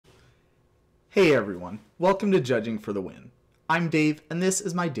Hey everyone, welcome to Judging for the Win. I'm Dave, and this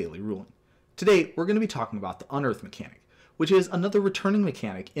is my daily ruling. Today, we're going to be talking about the Unearth mechanic, which is another returning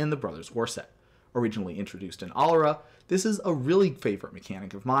mechanic in the Brothers War set. Originally introduced in Alara, this is a really favorite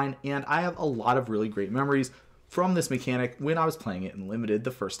mechanic of mine, and I have a lot of really great memories from this mechanic when I was playing it in Limited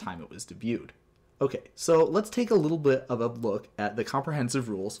the first time it was debuted. Okay, so let's take a little bit of a look at the comprehensive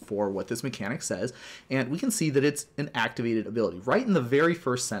rules for what this mechanic says, and we can see that it's an activated ability. Right in the very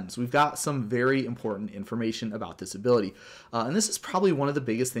first sentence, we've got some very important information about this ability, and this is probably one of the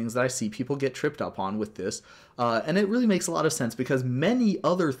biggest things that I see people get tripped up on with this, and it really makes a lot of sense because many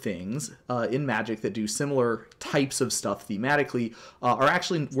other things in Magic that do similar types of stuff thematically are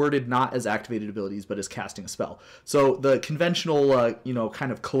actually worded not as activated abilities, but as casting a spell. So the conventional,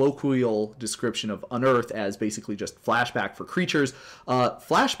 kind of colloquial description of Unearth as basically just flashback for creatures,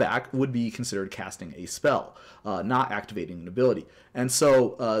 flashback would be considered casting a spell, not activating an ability. And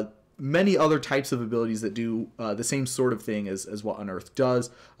so many other types of abilities that do the same sort of thing as what Unearth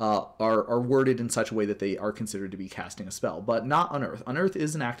does are worded in such a way that they are considered to be casting a spell, but not Unearth. Unearth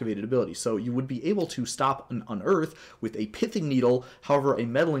is an activated ability, so you would be able to stop an Unearth with a Pithing Needle. However, a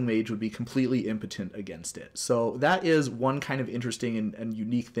Meddling Mage would be completely impotent against it. So that is one kind of interesting and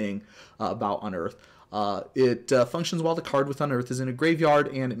unique thing about Unearth. It functions while the card with Unearth is in a graveyard,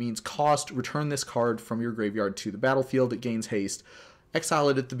 and it means cost, return this card from your graveyard to the battlefield. It gains haste. Exile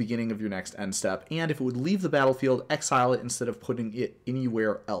it at the beginning of your next end step, and if it would leave the battlefield, exile it instead of putting it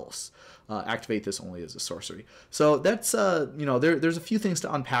anywhere else. Activate this only as a sorcery. So that's, there's a few things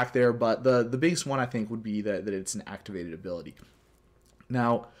to unpack there, but the biggest one I think would be that it's an activated ability.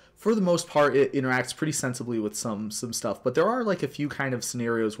 Now, for the most part, it interacts pretty sensibly with some stuff, but there are like a few kind of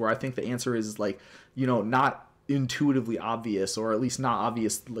scenarios where I think the answer is like, not intuitively obvious, or at least not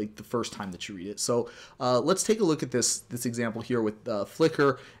obvious like the first time that you read it. So let's take a look at this example here with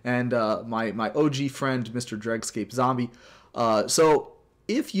Flicker and my OG friend Mr. Dregscape Zombie. So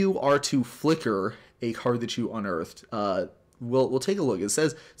if you are to flicker a card that you unearthed, we'll take a look. It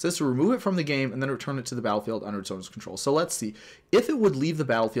says to remove it from the game and then return it to the battlefield under its owner's control. So let's see. If it would leave the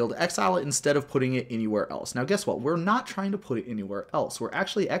battlefield, exile it instead of putting it anywhere else. Now guess what? We're not trying to put it anywhere else. We're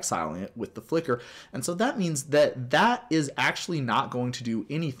actually exiling it with the flicker. And so that means that is actually not going to do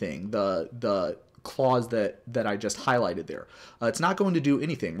anything. The clause that I just highlighted there. It's not going to do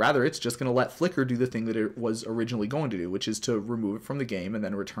anything. Rather, it's just going to let Flicker do the thing that it was originally going to do, which is to remove it from the game and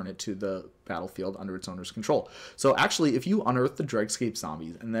then return it to the battlefield under its owner's control. So actually, if you unearth the Dregscape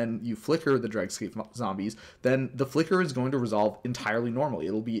zombies and then you flicker the Dregscape zombies, then the flicker is going to resolve entirely normally.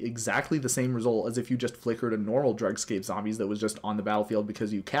 It'll be exactly the same result as if you just flickered a normal Dregscape zombies that was just on the battlefield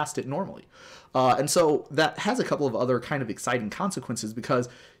because you cast it normally. And so that has a couple of other kind of exciting consequences, because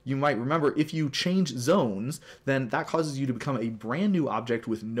you might remember if you change zones, then that causes you to become a brand new object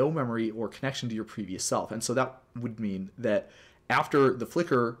with no memory or connection to your previous self. And so that would mean that after the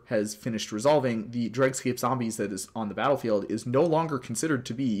flicker has finished resolving, the Dregscape zombies that is on the battlefield is no longer considered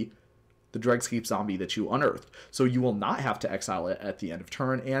to be the Dregscape zombie that you unearthed. So you will not have to exile it at the end of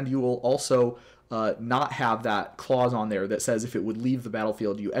turn, and you will also not have that clause on there that says if it would leave the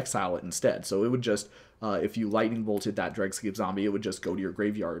battlefield, you exile it instead. So it would just, if you lightning bolted that Dregscape zombie, it would just go to your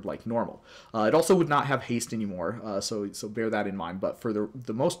graveyard like normal. It also would not have haste anymore, so bear that in mind. But for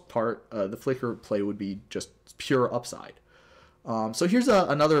the most part, the flicker play would be just pure upside. So here's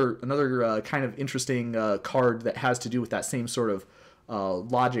another kind of interesting card that has to do with that same sort of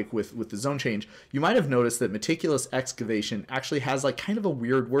logic with the zone change. You might have noticed that Meticulous Excavation actually has like kind of a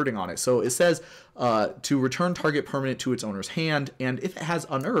weird wording on it. So it says to return target permanent to its owner's hand, and if it has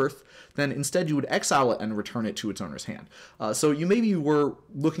Unearth, then instead you would exile it and return it to its owner's hand. So you maybe were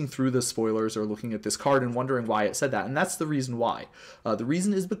looking through the spoilers or looking at this card and wondering why it said that, and that's the reason why. The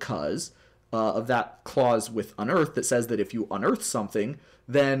reason is because of that clause with Unearth that says that if you unearth something,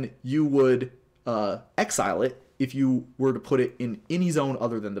 then you would exile it if you were to put it in any zone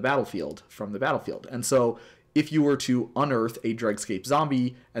other than the battlefield from the battlefield. And so if you were to unearth a Dregscape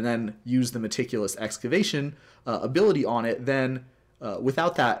zombie and then use the Meticulous Excavation ability on it, then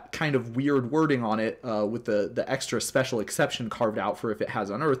without that kind of weird wording on it, with the extra special exception carved out for if it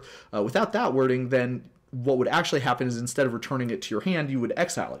has Unearth, without that wording, then what would actually happen is instead of returning it to your hand, you would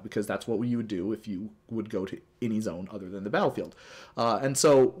exile it, because that's what you would do if you would go to any zone other than the battlefield. And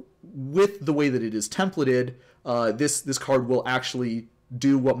so with the way that it is templated, this card will actually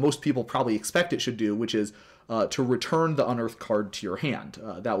do what most people probably expect it should do, which is to return the unearthed card to your hand.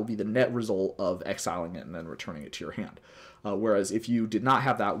 That will be the net result of exiling it and then returning it to your hand. Whereas if you did not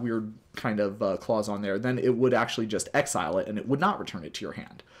have that weird kind of clause on there, then it would actually just exile it and it would not return it to your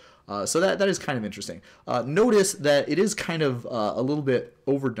hand. So that is kind of interesting. Notice that it is kind of a little bit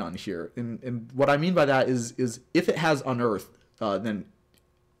overdone here. And what I mean by that is if it has Unearth, then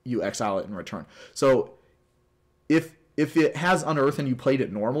you exile it and return. So if it has Unearth and you played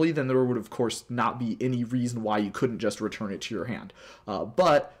it normally, then there would, of course, not be any reason why you couldn't just return it to your hand.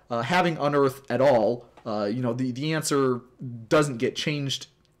 But having Unearth at all, the answer doesn't get changed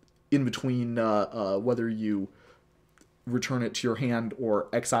in between whether you return it to your hand or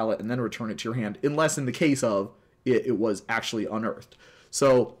exile it and then return it to your hand, unless in the case of it was actually unearthed.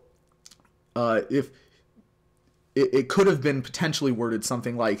 So if it could have been potentially worded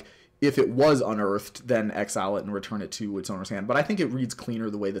something like, if it was unearthed, then exile it and return it to its owner's hand. But I think it reads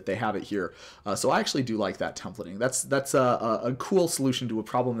cleaner the way that they have it here. So I actually do like that templating. That's a cool solution to a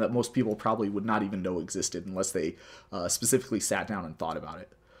problem that most people probably would not even know existed unless they specifically sat down and thought about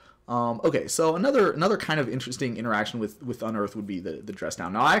it. Okay, so another kind of interesting interaction with Unearth would be the dress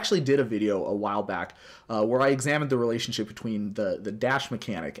down. Now, I actually did a video a while back where I examined the relationship between the dash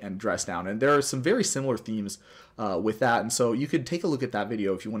mechanic and dress down, and there are some very similar themes with that, and so you could take a look at that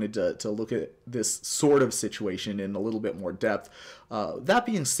video if you wanted to look at this sort of situation in a little bit more depth. That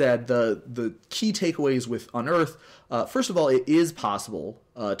being said, the key takeaways with Unearth, first of all, it is possible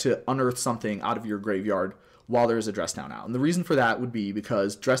to unearth something out of your graveyard while there is a dress down out. And the reason for that would be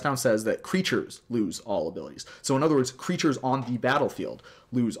because dress down says that creatures lose all abilities. So in other words, creatures on the battlefield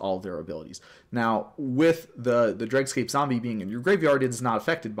lose all their abilities. Now, with the Dregscape Zombie being in your graveyard, it is not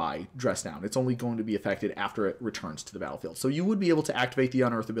affected by dress down. It's only going to be affected after it returns to the battlefield. So you would be able to activate the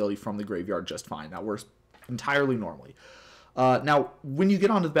Unearth ability from the graveyard just fine. That works entirely normally. Now, when you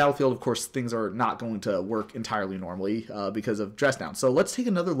get onto the battlefield, of course, things are not going to work entirely normally because of dress down. So let's take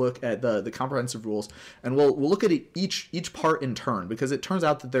another look at the comprehensive rules, and we'll look at each part in turn, because it turns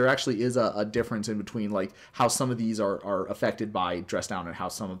out that there actually is a difference in between like how some of these are affected by dress down and how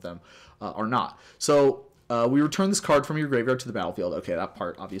some of them are not. So we return this card from your graveyard to the battlefield. Okay, that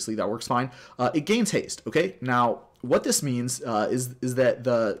part, obviously, that works fine. It gains haste. Okay, now what this means is that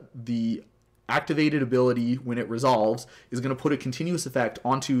the activated ability, when it resolves, is going to put a continuous effect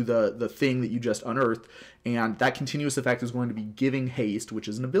onto the thing that you just unearthed, and that continuous effect is going to be giving haste, which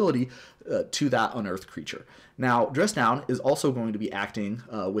is an ability, to that unearthed creature. Now, dress down is also going to be acting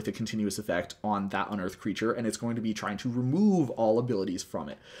with a continuous effect on that unearthed creature, and it's going to be trying to remove all abilities from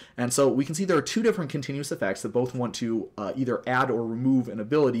it. And so we can see there are two different continuous effects that both want to either add or remove an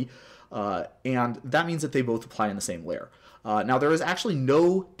ability, and that means that they both apply in the same layer. Now, there is actually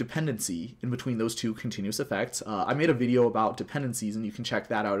no dependency in between those two continuous effects. I made a video about dependencies, and you can check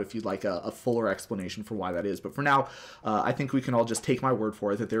that out if you'd like a fuller explanation for why that is. But for now, I think we can all just take my word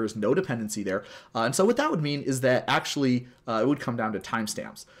for it that there is no dependency there. And so what that would mean is that actually it would come down to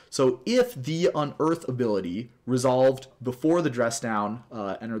timestamps. So if the Unearth ability resolved before the dress down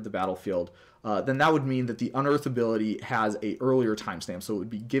entered the battlefield, then that would mean that the Unearth ability has a earlier timestamp. So it would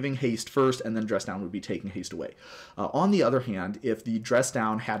be giving haste first, and then dress down would be taking haste away. On the other hand, if the dress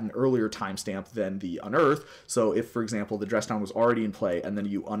down had an earlier timestamp than the Unearth, so if, for example, the dress down was already in play and then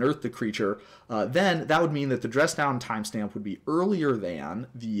you unearth the creature, then that would mean that the dress down timestamp would be earlier than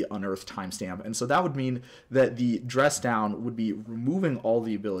the Unearth timestamp. And so that would mean that the dress down would be removing all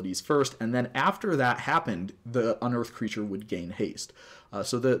the abilities first, and then after that happened, the Unearth creature would gain haste.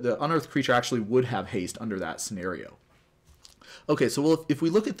 So the unearthed creature actually would have haste under that scenario. Okay, so if we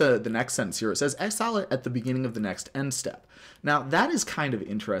look at the next sentence here, it says exile it at the beginning of the next end step. Now, that is kind of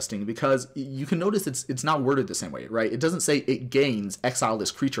interesting because you can notice it's not worded the same way, right? It doesn't say it gains exile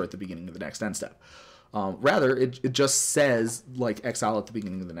this creature at the beginning of the next end step. Rather, it just says like exile at the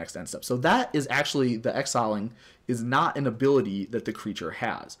beginning of the next end step. So that is actually, the exiling is not an ability that the creature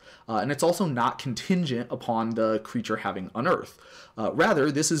has. And it's also not contingent upon the creature having Unearth.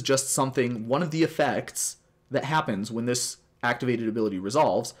 Rather, this is just something, one of the effects that happens when this activated ability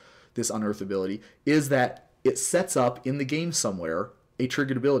resolves, this Unearth ability, is that it sets up in the game somewhere a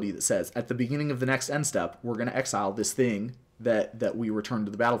triggered ability that says, at the beginning of the next end step, we're going to exile this thing that we returned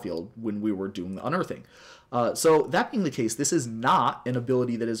to the battlefield when we were doing the unearthing. So that being the case, this is not an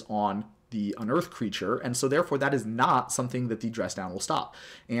ability that is on the unearthed creature, and so therefore that is not something that the dress down will stop.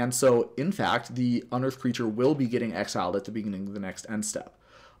 And so, in fact, the unearthed creature will be getting exiled at the beginning of the next end step.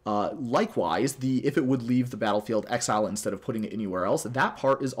 Likewise, if it would leave the battlefield, exile instead of putting it anywhere else, that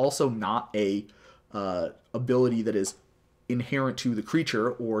part is also not a ability that is inherent to the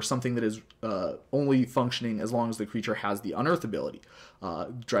creature or something that is only functioning as long as the creature has the Unearth ability.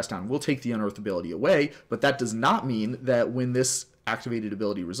 Dress down will take the Unearth ability away, but that does not mean that when this activated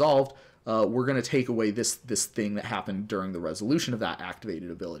ability resolved, we're going to take away this thing that happened during the resolution of that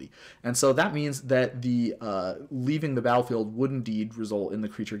activated ability. And so that means that the leaving the battlefield would indeed result in the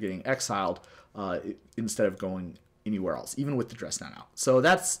creature getting exiled instead of going anywhere else, even with the dress down out. So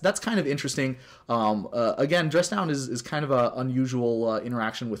that's kind of interesting. Again, dress down is kind of an unusual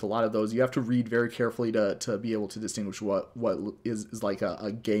interaction with a lot of those. You have to read very carefully to be able to distinguish what is like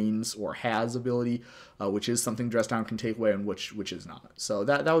a gains or has ability, which is something dress down can take away, and which is not. So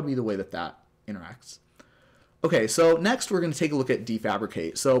that would be the way that interacts. Okay, so next we're going to take a look at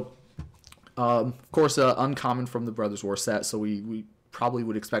defabricate. So of course, uncommon from the Brothers War set, so we probably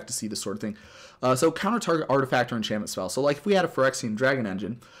would expect to see this sort of thing. So counter target artifact or enchantment spell. So like if we had a Phyrexian Dragon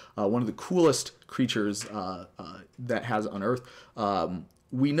Engine, one of the coolest creatures that has Unearth,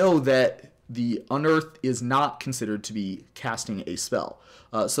 we know that the Unearth is not considered to be casting a spell.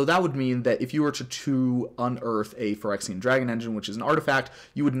 So that would mean that if you were to unearth a Phyrexian Dragon Engine, which is an artifact,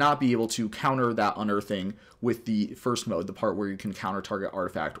 you would not be able to counter that unearthing with the first mode, the part where you can counter target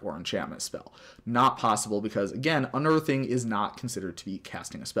artifact or enchantment spell. Not possible because, again, unearthing is not considered to be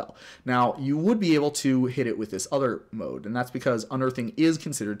casting a spell. Now, you would be able to hit it with this other mode, and that's because unearthing is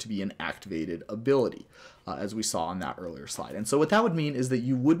considered to be an activated ability, as we saw on that earlier slide. And so what that would mean is that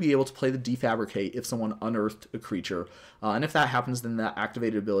you would be able to play the defabricate if someone unearthed a creature, and if that happens, then that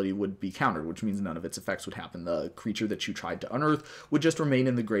activated ability would be countered, which means none of its effects would happen. The creature that you tried to unearth would just remain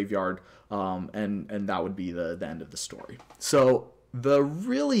in the graveyard, and that would be the end of the story. So the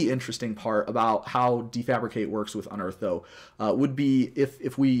really interesting part about how defabricate works with Unearth, though, would be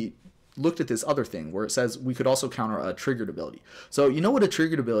if we looked at this other thing where it says we could also counter a triggered ability. So you know what a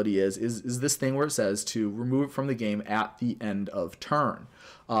triggered ability is this thing where it says to remove it from the game at the end of turn.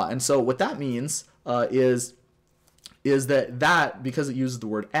 And so what that means is that because it uses the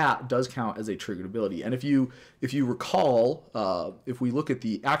word at, does count as a triggered ability. And if you recall, if we look at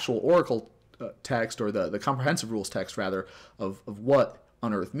the actual Oracle text, or the comprehensive rules text rather, of what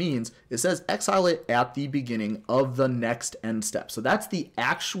Unearth means, it says exile it at the beginning of the next end step. So that's the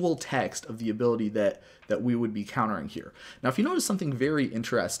actual text of the ability that we would be countering here. Now, if you notice something very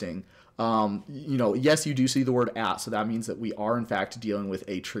interesting, yes, you do see the word at, so that means that we are in fact dealing with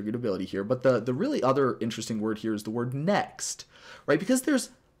a triggered ability here. But the really other interesting word here is the word next, right? Because there's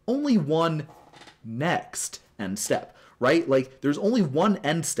only one next end step, right? Like there's only one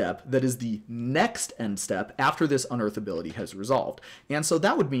end step that is the next end step after this unearth ability has resolved. And so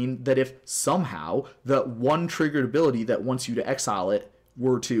that would mean that if somehow the one triggered ability that wants you to exile it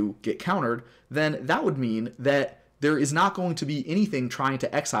were to get countered, then that would mean that there is not going to be anything trying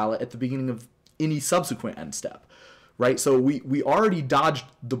to exile it at the beginning of any subsequent end step, right? So we already dodged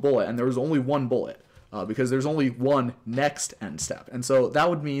the bullet, and there was only one bullet because there's only one next end step. And so that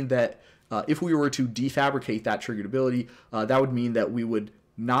would mean that if we were to defabricate that triggered ability, that would mean that we would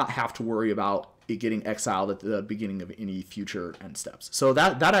not have to worry about it getting exiled at the beginning of any future end steps. So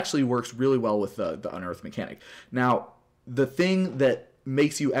that actually works really well with the Unearth mechanic. Now, the thing that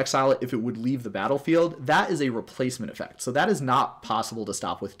makes you exile it if it would leave the battlefield, that is a replacement effect. So that is not possible to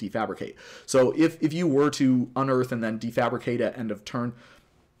stop with defabricate. So if you were to unearth and then defabricate at end of turn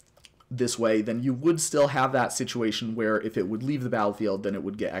this way, then you would still have that situation where if it would leave the battlefield, then it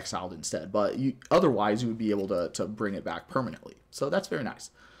would get exiled instead. But otherwise, you would be able to bring it back permanently. So that's very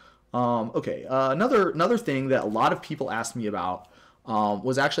nice. Okay, another thing that a lot of people asked me about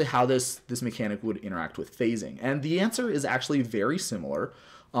was actually how this mechanic would interact with phasing. And the answer is actually very similar.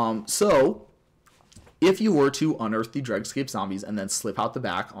 So if you were to unearth the Dregscape zombies and then slip out the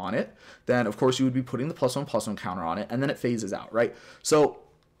back on it, then of course you would be putting the +1/+1 counter on it, and then it phases out, right? So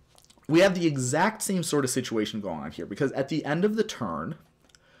we have the exact same sort of situation going on here, because at the end of the turn,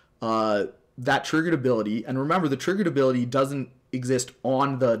 that triggered ability, and remember the triggered ability doesn't exist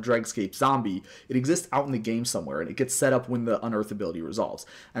on the Dregscape zombie, it exists out in the game somewhere, and it gets set up when the unearth ability resolves.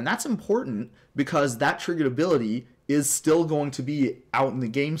 And that's important because that triggered ability is still going to be out in the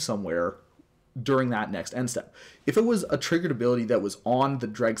game somewhere during that next end step. If it was a triggered ability that was on the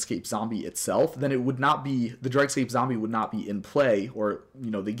Dregscape zombie itself, then it would not be, the Dregscape zombie would not be in play, or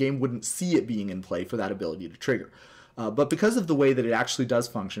the game wouldn't see it being in play for that ability to trigger. But because of the way that it actually does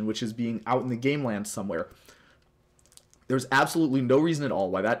function, which is being out in the game land somewhere, there's absolutely no reason at all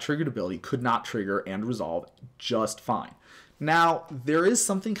why that triggered ability could not trigger and resolve just fine. Now, there is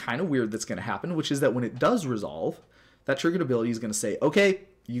something kind of weird that's going to happen, which is that when it does resolve, that triggered ability is going to say, okay,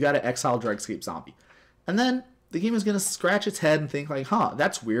 you got to exile Dregscape zombie. And then the game is going to scratch its head and think like,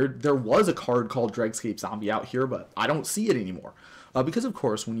 that's weird. There was a card called Dregscape zombie out here, but I don't see it anymore. Because of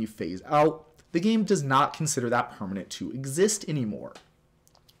course, when you phase out, the game does not consider that permanent to exist anymore.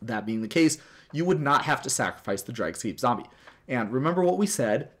 That being the case, you would not have to sacrifice the Dregscape zombie. And remember what we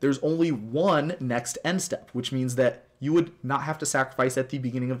said, there's only one next end step, which means that you would not have to sacrifice at the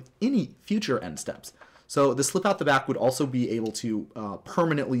beginning of any future end steps. So the slip out the back would also be able to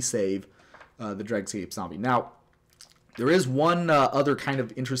permanently save the Dregscape zombie. Now, there is one other kind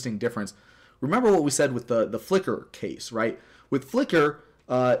of interesting difference. Remember what we said with the flicker case, right? With flicker,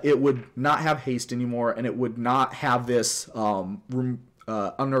 it would not have haste anymore, and it would not have this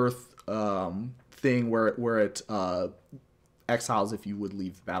unearth thing where it exiles if you would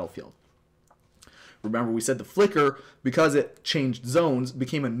leave the battlefield. Remember, we said the flicker, because it changed zones,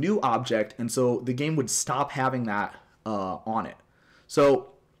 became a new object, and so the game would stop having that on it.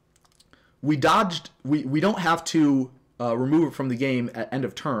 So we don't have to remove it from the game at end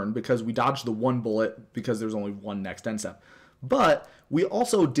of turn because we dodged the one bullet because there's only one next end step. But we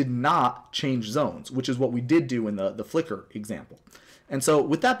also did not change zones, which is what we did do in the flicker example. And so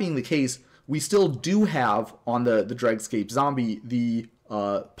with that being the case, we still do have on the Dregscape zombie the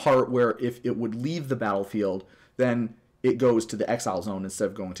part where if it would leave the battlefield, then it goes to the exile zone instead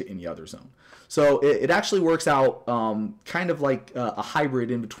of going to any other zone. So it actually works out kind of like a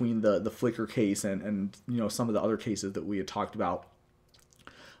hybrid in between the flicker case and some of the other cases that we had talked about.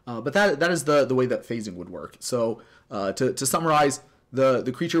 But that is the way that phasing would work. So to summarize,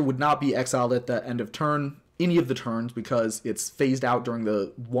 the creature would not be exiled at the end of turn, any of the turns, because it's phased out during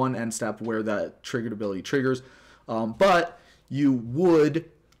the one end step where that triggered ability triggers. But you would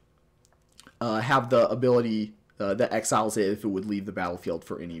have the ability that exiles it if it would leave the battlefield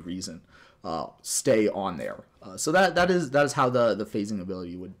for any reason. Stay on there. So that is how the phasing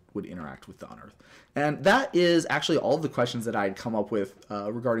ability would interact with the Unearth. And that is actually all of the questions that I had come up with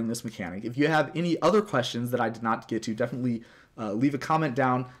regarding this mechanic. If you have any other questions that I did not get to, definitely leave a comment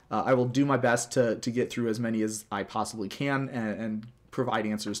down. I will do my best to get through as many as I possibly can and provide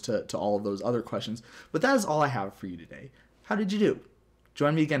answers to all of those other questions. But that is all I have for you today. How did you do?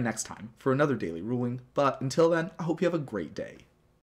 Join me again next time for another daily ruling. But until then, I hope you have a great day.